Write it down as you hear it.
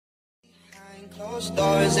Closed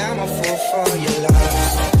doors, I'm a fool for your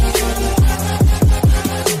love.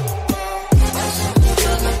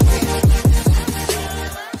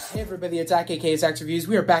 Hey everybody, it's AKK's Action Reviews.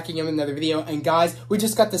 We are back again with another video, and guys, we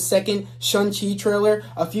just got the second Shang-Chi trailer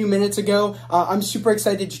a few minutes ago. I'm super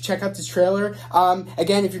excited to check out this trailer.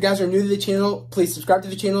 Again, if you guys are new to the channel, please subscribe to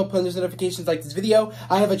the channel, put on those notifications, like this video.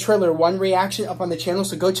 I have a trailer 1 reaction up on the channel,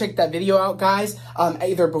 so go check that video out, guys,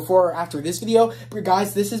 either before or after this video. But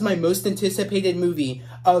guys, this is my most anticipated movie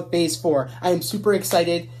of Phase 4. I am super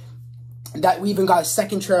excited that we even got a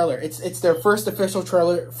second trailer. It's their first official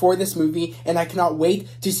trailer for this movie, and I cannot wait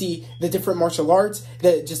to see the different martial arts,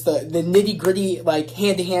 the nitty-gritty, like,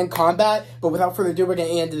 hand-to-hand combat. But without further ado, we're going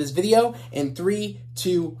to end this video in 3,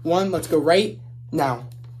 2, 1. Let's go right now.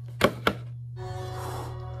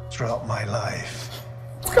 Throughout my life,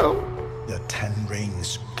 Let's go. the 10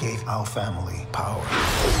 rings gave our family power.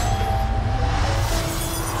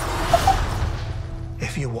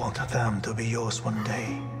 If you want them to be yours one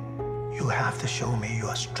day, you have to show me you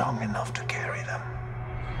are strong enough to carry them.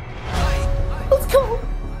 Let's go.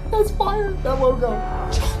 That's fire. That logo.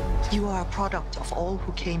 You are a product of all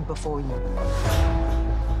who came before you.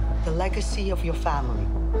 The legacy of your family.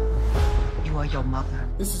 You are your mother.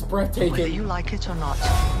 This is breathtaking. Whether you like it or not,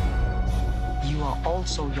 you are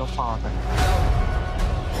also your father.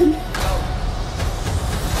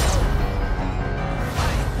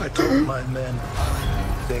 I told my men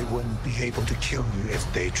they wouldn't be able to kill you if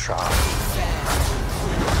they tried.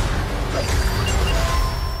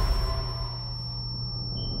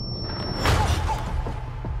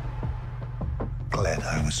 Glad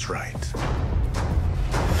I was right.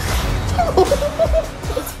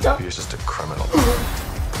 He's just a criminal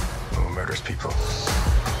who murders people.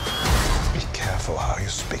 Be careful how you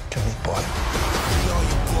speak to me, boy.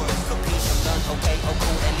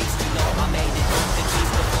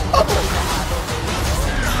 I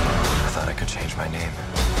thought I could change my name,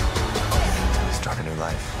 start a new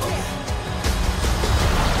life.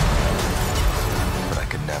 But I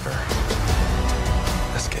could never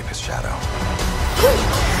escape his shadow.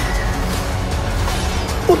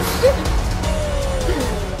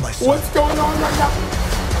 My son, What's going on right now?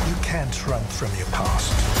 you can't run from your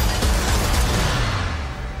past.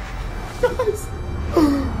 Guys.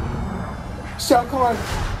 Shang-Chi.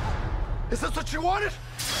 Is this what you wanted?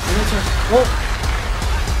 Whoa.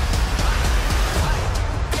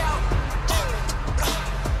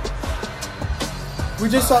 We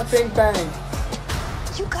just saw Bang Bang.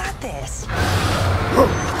 You got this.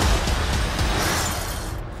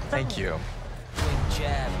 Thank you.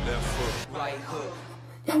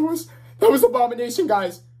 That was abomination,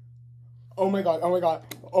 guys. Oh my god, oh my god,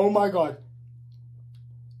 oh my god.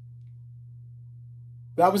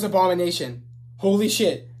 That was abomination. Holy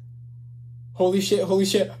shit. Holy shit, holy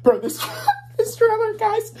shit. Bro, this trailer,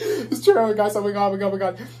 guys. This trailer, guys. Oh my god, oh my god, oh my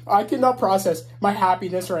god. I cannot process my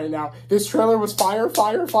happiness right now. This trailer was fire,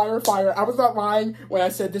 fire, fire, fire. I was not lying when I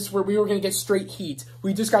said this, where we were going to get straight heat.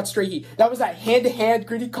 We just got straight heat. That was that hand-to-hand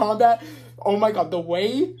gritty combat. Oh my god, the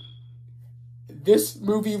way this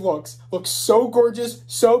movie looks so gorgeous,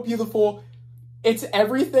 so beautiful. It's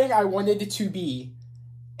everything I wanted it to be.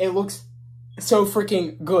 It looks so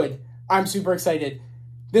freaking good. I'm super excited.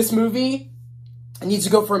 This movie needs to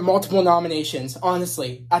go for multiple nominations,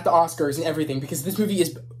 honestly, at the Oscars and everything, because this movie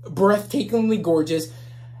is breathtakingly gorgeous.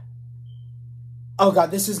 Oh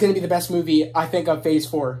god, this is going to be the best movie, I think, of Phase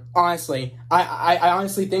 4. Honestly. I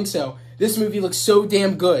honestly think so. This movie looks so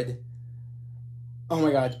damn good. Oh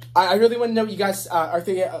my god. I really want to know what you guys are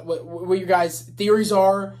thinking, what your guys' theories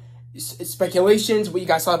are, speculations, what you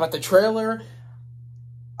guys thought about the trailer.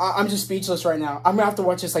 I'm just speechless right now. I'm gonna have to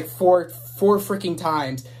watch this like four freaking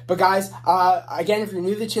times. But guys, again, if you're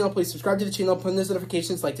new to the channel, please subscribe to the channel, put in those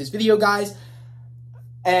notifications, like this video, guys.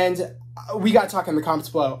 And we gotta talk in the comments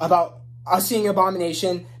below about us seeing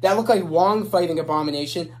Abomination. That looked like Wong fighting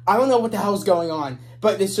Abomination. I don't know what the hell's going on,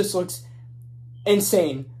 but this just looks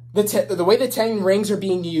insane. The way the 10 rings are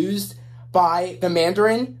being used by the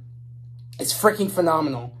Mandarin is freaking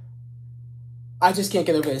phenomenal. I just can't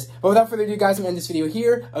get over this. But without further ado, guys, I'm going to end this video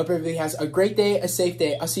here. I hope everybody has a great day, a safe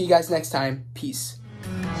day. I'll see you guys next time. Peace.